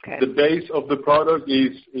because the base of the product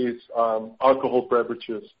is alcohol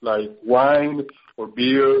beverages like wine or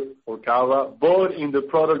beer or cava. But in the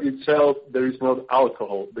product itself, there is not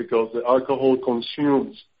alcohol because the alcohol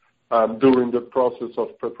consumes during the process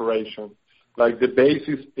of preparation. Like the base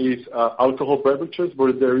is alcohol beverages,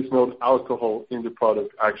 but there is no alcohol in the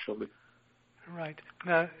product actually. Right.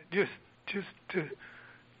 Now, just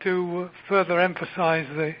to further emphasize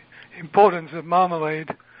the importance of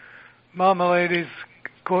marmalade. Marmalade is,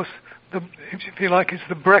 of course, if you like, it's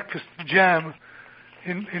the breakfast jam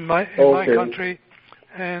in my country,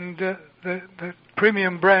 and the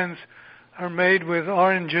premium brands are made with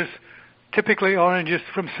oranges, typically oranges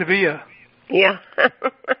from Sevilla. Yeah.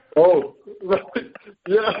 Oh,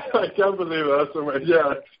 yeah, I can't believe that.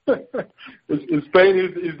 Yeah, Spain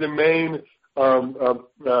is the main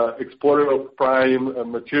exporter of prime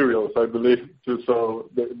materials, I believe, too, so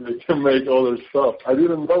they can make other stuff. I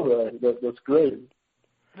didn't know that. That's great.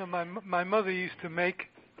 No, my mother used to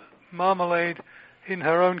make marmalade in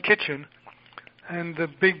her own kitchen, and the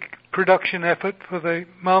big production effort for the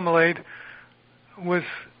marmalade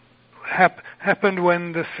happened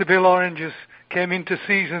when the Seville oranges came into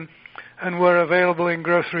season and were available in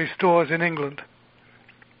grocery stores in England.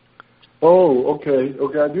 Oh, okay.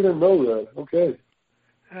 I didn't know that. Okay.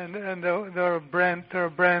 And there are brands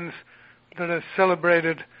that are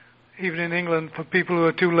celebrated even in England for people who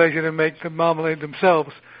are too lazy to make the marmalade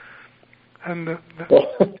themselves. And the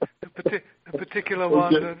a particular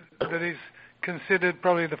one that is considered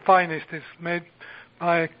probably the finest is made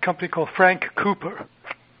by a company called Frank Cooper.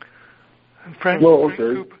 And Frank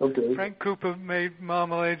Cooper made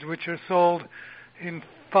marmalades which are sold in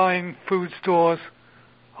fine food stores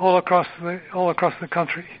all across the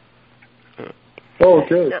country. Oh,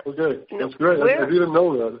 okay. That's great. I didn't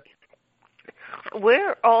know that.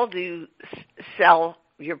 Where all do you sell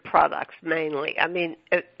your products mainly? I mean,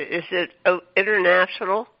 is it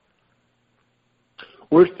international?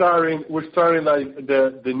 We're starting like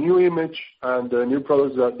the new image and the new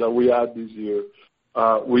products that we add this year.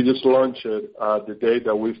 We just launched it the day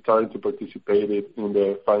that we started to participate in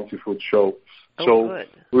the Fancy Food Show. So good.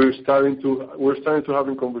 we're starting to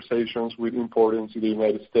having conversations with importers in the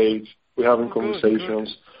United States. We're having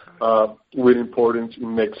conversations with importers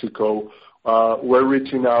in Mexico. We're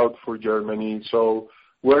reaching out for Germany. So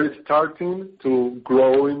we're starting to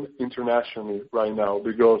growing internationally right now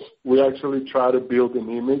because we actually try to build an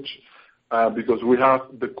image because we have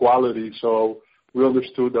the quality. So we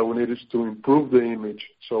understood that we needed to improve the image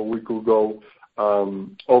so we could go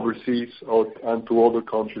overseas and to other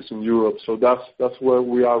countries in Europe. So that's where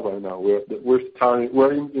we are right now. We're starting.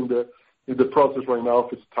 We're in the process right now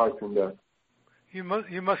of starting that. You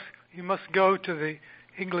must go to the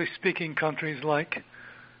English-speaking countries like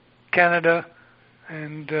Canada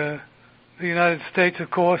and the United States,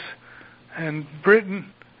 of course, and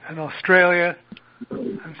Britain and Australia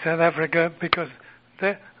and South Africa, because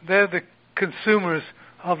they're the consumers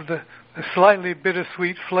of the slightly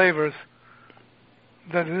bittersweet flavors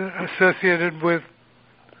that are associated with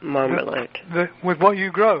marmalade, with what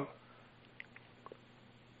you grow.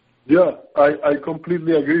 Yeah, I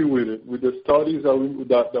completely agree with it. With the studies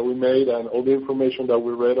that we made and all the information that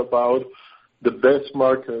we read about, the best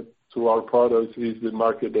market to our products is the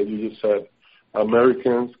market that you just said.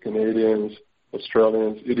 Americans, Canadians,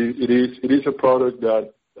 Australians. It is a product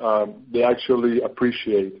that they actually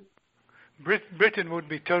appreciate. Britain would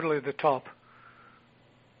be totally the top.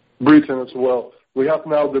 Britain as well. We have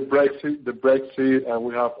now the Brexit, and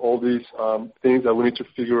we have all these things that we need to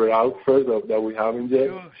figure out first that we haven't yet.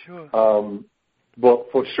 Sure.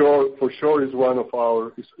 But for sure, is one of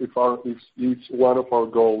our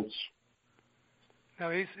goals. Now,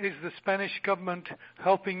 is the Spanish government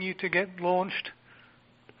helping you to get launched?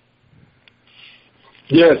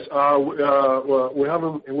 Yes, we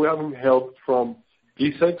haven't help from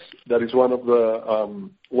ISEX. That is one of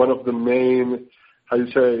the main,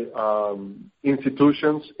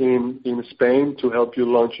 institutions in Spain to help you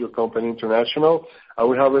launch your company international. And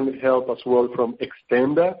we haven't help as well from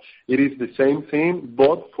Extenda. It is the same thing,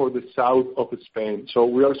 but for the south of Spain. So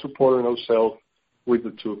we are supporting ourselves with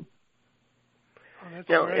the two.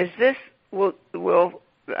 Now, is this will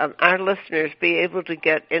our listeners be able to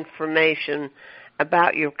get information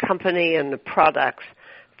about your company and the products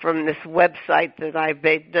from this website that I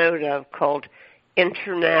made note of called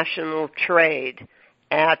International Trade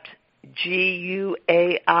at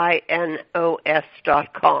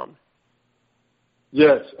GUAINOS.com?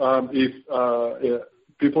 Yes, if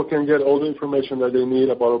people can get all the information that they need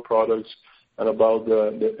about our products and about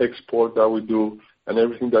the export that we do and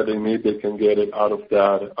everything that they need, they can get it out of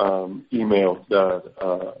that email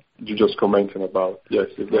that you just commented about. Yes,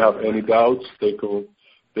 if they have any doubts, they can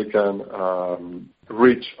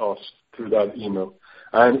reach us through that email.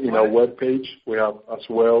 And in our webpage, we have as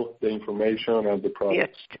well the information and the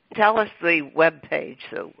products. Yes, tell us the webpage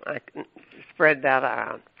so I can spread that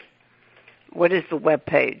around. What is the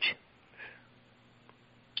webpage?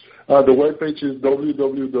 The webpage is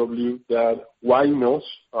www.wainos,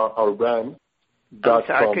 our brand. I'm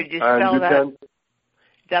sorry, could you spell that?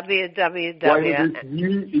 www.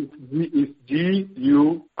 It's GUIANOS.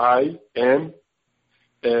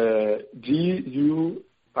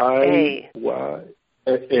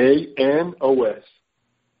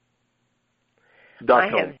 I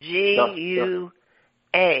have GUA.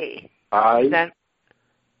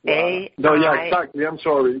 No, yeah, exactly. I'm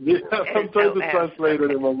sorry. I'm trying to translate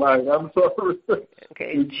it in my mind. I'm sorry.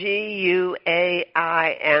 Okay,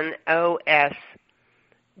 GUAINOS.com.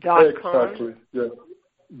 Exactly. Yeah.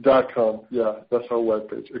 .com. Yeah, that's our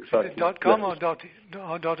webpage. Exactly. Is it .com or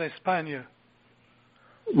 .España?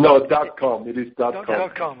 No, .com. It is .com.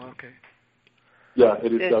 .com. Okay. Yeah,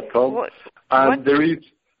 it is .com. And there is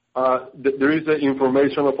the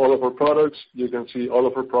information of all of our products. You can see all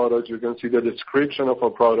of our products. You can see the description of our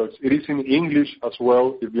products. It is in English as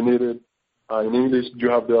well. If you need it in English, you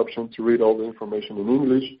have the option to read all the information in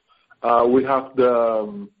English. We have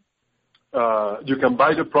you can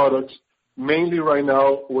buy the products. Mainly right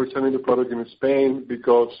now, we're selling the product in Spain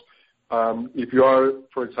because if you are,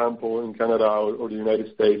 for example, in Canada or the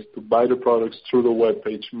United States, to buy the products through the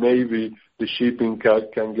webpage, maybe the shipping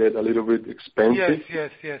can get a little bit expensive.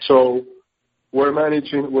 Yes. So we're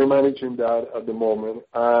managing that at the moment.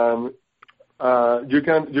 You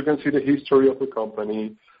can see the history of the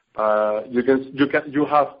company. You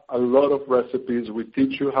have a lot of recipes. We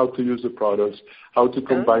teach you how to use the products, how to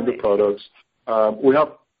combine the products. We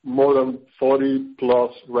have more than 40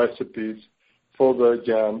 plus recipes for the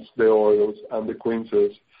jams, the oils, and the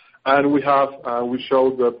quinces. And we show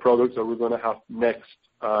the products that we're going to have next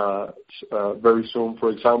very soon. For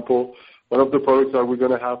example, one of the products that we're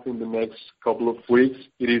going to have in the next couple of weeks,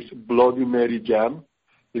 it is Bloody Mary jam.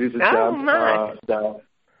 It is a jam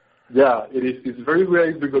it's very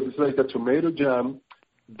great because it's like a tomato jam,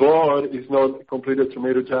 but it's not completely a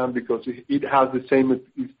tomato jam because it has the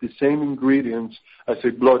same ingredients as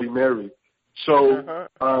a Bloody Mary. So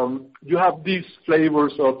you have these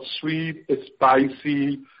flavors of sweet,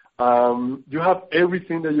 spicy. You have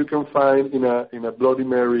everything that you can find in a Bloody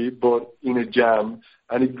Mary, but in a jam,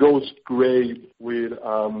 and it goes great with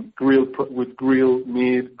grilled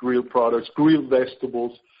meat, grilled products, grilled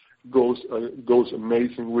vegetables. Goes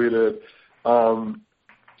amazing with it.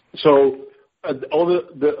 So all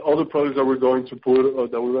the other products that we're going to put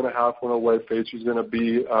that we're going to have on our webpage is going to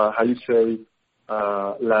be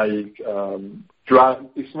dry.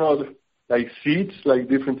 It's not like seeds, like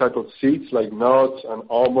different type of seeds, like nuts and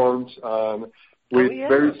almonds, with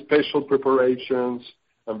very special preparations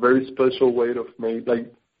and very special way of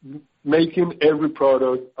making every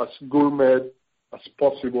product as gourmet as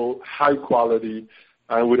possible, high quality,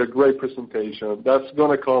 and with a great presentation. That's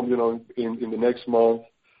going to come, in the next month,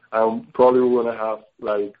 and probably we're going to have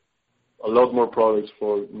a lot more products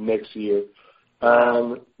for next year.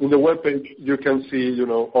 And in the webpage, you can see,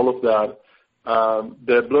 all of that.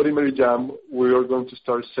 The Bloody Mary jam, we are going to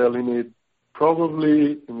start selling it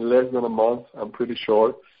probably in less than a month, I'm pretty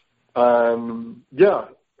sure. And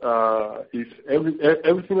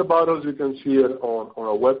everything about us, you can see it on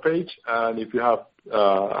our webpage. And if you have,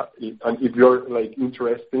 and if you're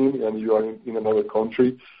interested and you are in another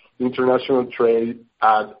country, international trade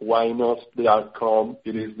at winos.com.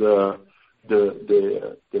 It is the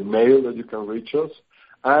mail that you can reach us,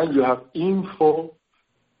 and you have info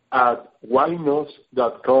at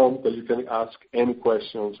winos.com that you can ask any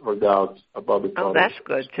questions or doubts about the product. Oh, that's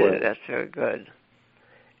good too. That's very good.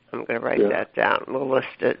 I'm going to write that down. We'll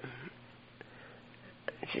list it.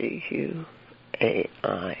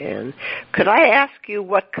 GUAIN. Could I ask you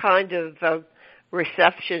what kind of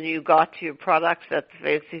reception you got to your products at the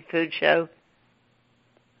Fancy Food Show?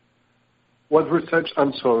 What reception?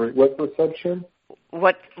 I'm sorry. What reception?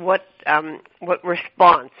 What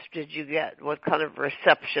response did you get? What kind of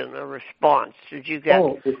reception or response did you get?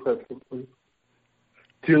 Oh, reception.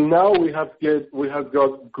 Till now, we have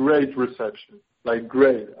got great reception.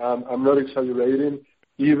 Great. I'm not exaggerating.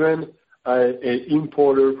 Even an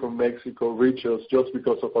importer from Mexico reached us just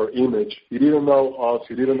because of our image. He didn't know us.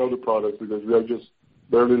 He didn't know the product because we are just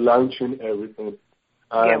barely launching everything.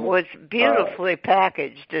 Well, it's beautifully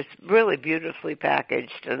packaged. It's really beautifully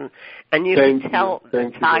packaged, and you can tell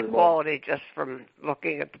it's high quality just from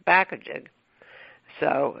looking at the packaging.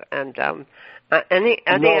 So, and any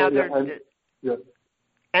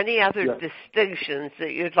other distinctions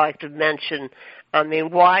that you'd like to mention? I mean,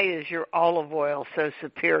 why is your olive oil so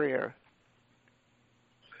superior?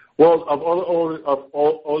 Well,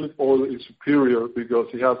 olive oil is superior because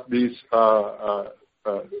it has this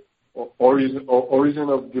origin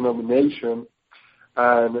of denomination,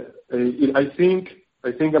 and I think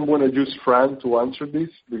I'm going to use Frank to answer this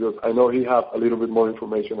because I know he has a little bit more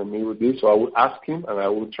information than me with this, so I will ask him and I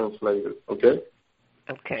will translate it. Okay?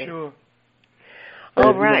 Okay. Sure.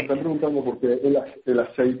 All right. Me están preguntando porque el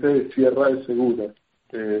aceite de Sierra de Segura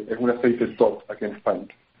es un aceite top aquí en España.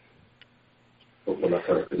 Por las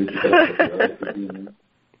características que tiene.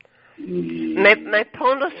 Me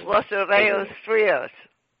pones los oreos fríos.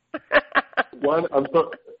 What?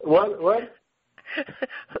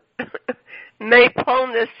 Me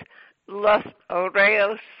pones los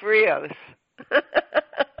oreos fríos.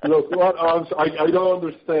 Look, I don't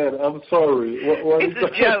understand. I'm sorry. What it's is a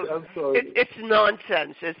that? joke. I'm sorry. It's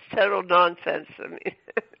nonsense. It's total nonsense. I mean,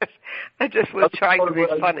 I just was trying to be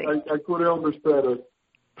funny. I couldn't understand it.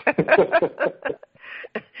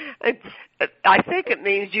 I think it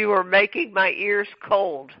means you were making my ears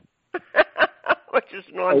cold, which is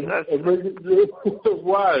nonsense.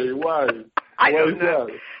 Why? I don't know.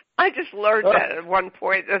 That? I just learned that at one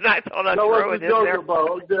point, and I thought I'd throw it in there.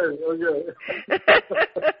 About? Okay.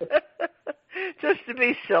 Just to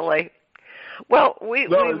be silly. Well, we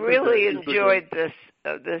really enjoyed this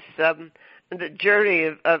the journey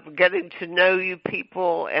of getting to know you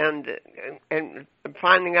people and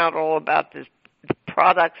finding out all about the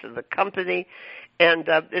products of the company. And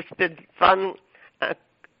it's been fun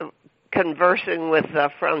conversing with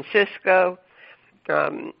Francisco,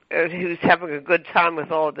 who's having a good time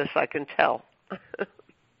with all of this, I can tell.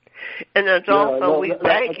 And Adolfo, we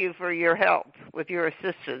thank you for your help with your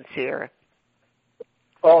assistance here.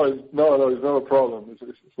 Oh, no, it's not a problem.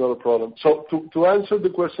 It's not a problem. So to answer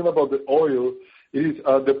the question about the oil, it is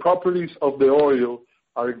the properties of the oil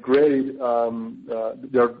are great.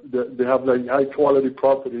 They have like high quality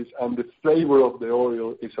properties, and the flavor of the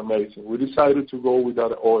oil is amazing. We decided to go with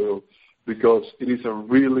that oil because it is a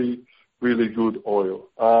really, really good oil.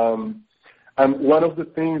 And one of the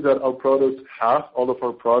things that our products have, all of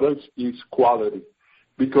our products, is quality.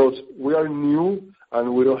 Because we are new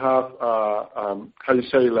and we don't have,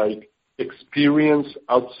 experience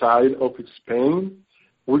outside of Spain,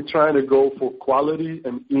 we're trying to go for quality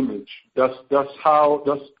and image. That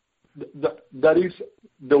is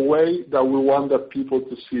the way that we want the people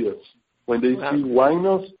to see us. When they see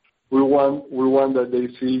Winos, we want that they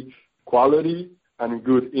see quality and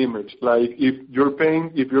good image. Like if you're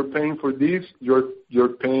paying for this, you're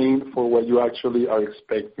paying for what you actually are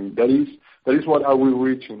expecting. That is what are we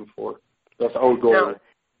reaching for. That's our goal. Now,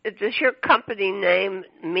 does your company name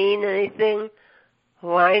mean anything?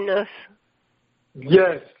 Winos?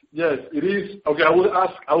 Yes, it is. Okay, I will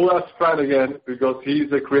ask Fran again because he is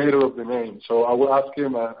the creator of the name. So I will ask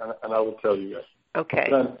him and I will tell you guys. Okay.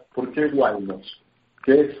 Fran, ¿por qué Winos?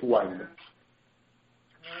 ¿Qué es Winos?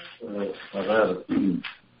 A ver,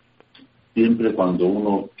 siempre cuando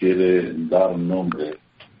uno quiere dar nombre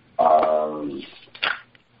al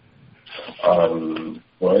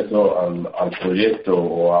proyecto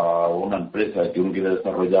o a una empresa que uno quiere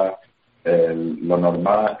desarrollar, lo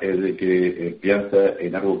normal es de que piensa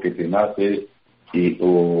en algo que te nace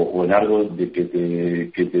o en algo de que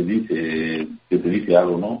te dice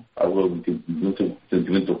algo, ¿no? Algo de un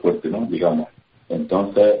sentimiento fuerte, ¿no? Digamos.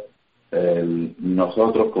 Entonces,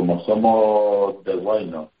 nosotros como somos de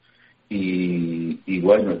Winos y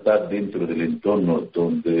Winos está dentro del entorno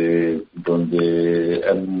donde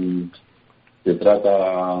se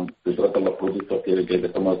trata los productos que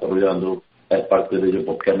estamos desarrollando, es parte de ello,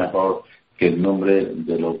 porque es mejor que el nombre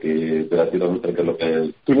de la tierra nuestra, que es lo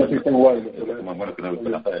que tú naciste en Winos, es más bueno que no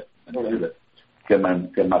que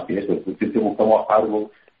más que eso. Siempre buscamos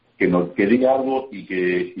algo que diga algo y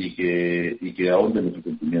que ahonde nuestro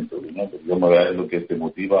sentimiento, ¿no? Porque digamos, es lo que te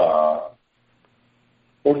motiva a...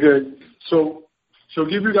 Okay, so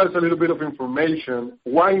give you guys a little bit of information.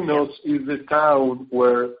 Winos is the town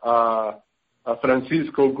where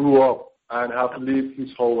Francisco grew up and have lived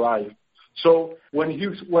his whole life. So what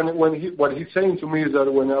he's saying to me is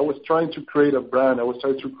that when I was trying to create a brand,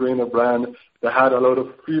 that had a lot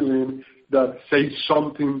of feeling, that says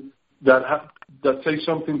something that says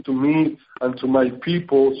something to me and to my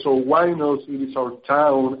people. So Winos, it is our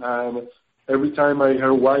town, and every time I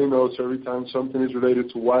hear Winos, every time something is related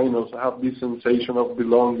to Winos, I have this sensation of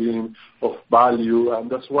belonging, of value, and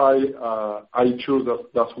that's why I choose.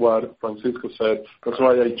 That's what Francisco said. That's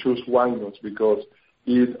why I choose Winos, because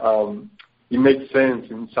it makes sense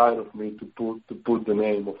inside of me to put the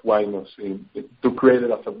name of Winos to create it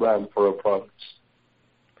as a brand for our products.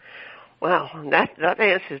 Well, that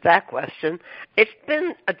answers that question. It's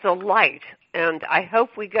been a delight, and I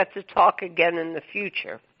hope we get to talk again in the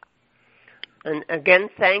future. And again,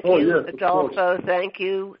 thank you, Adolfo. Thank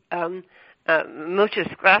you. Muchas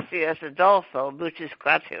gracias, Adolfo. Muchas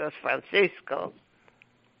gracias, Francisco.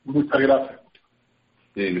 Muchas gracias.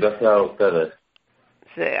 Sí, gracias a ustedes.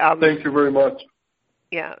 Thank you very much.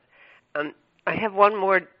 Yeah. I have one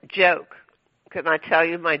more joke. Can I tell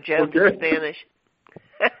you my joke in Spanish?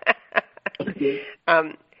 Okay.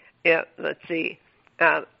 Yeah, let's see.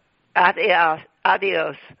 Adios.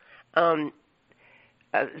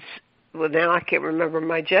 Well, now I can't remember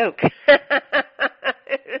my joke.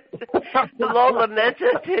 Lo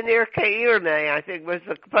lamento tener que irme, I think, was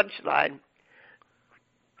the punchline.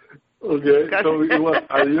 Okay, so it was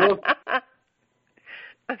adios.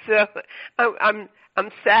 So I'm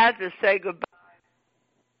sad to say goodbye.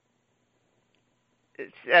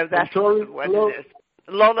 That's what it is.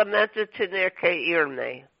 Lo lamento tener que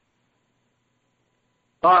irme.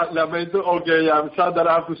 Lamento, okay, I'm sad that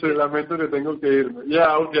I have to say lamento que tengo que irme.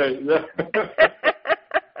 Yeah, okay, yeah.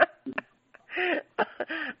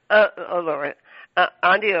 Lord.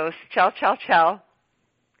 Adios. Ciao, ciao, ciao.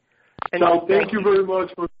 Ciao, thank you very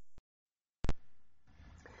much for...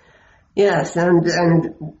 Yes,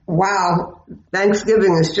 and wow,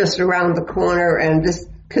 Thanksgiving is just around the corner, and just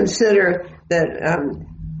consider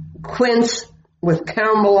quince with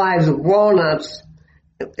caramelized walnuts,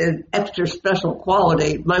 extra special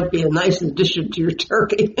quality, might be a nice addition to your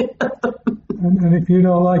turkey. and if you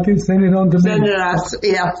don't like it, send it on to me. Send it us,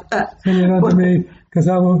 yeah. Send it on to me, because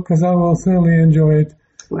I will certainly enjoy it.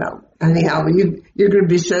 Well, anyhow, you're going to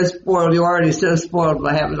be so spoiled. You're already so spoiled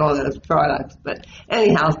by having all those products. But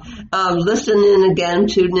anyhow, listen in again,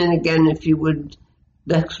 tune in again if you would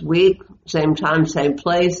next week, same time, same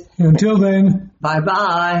place. Until then,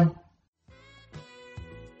 bye-bye.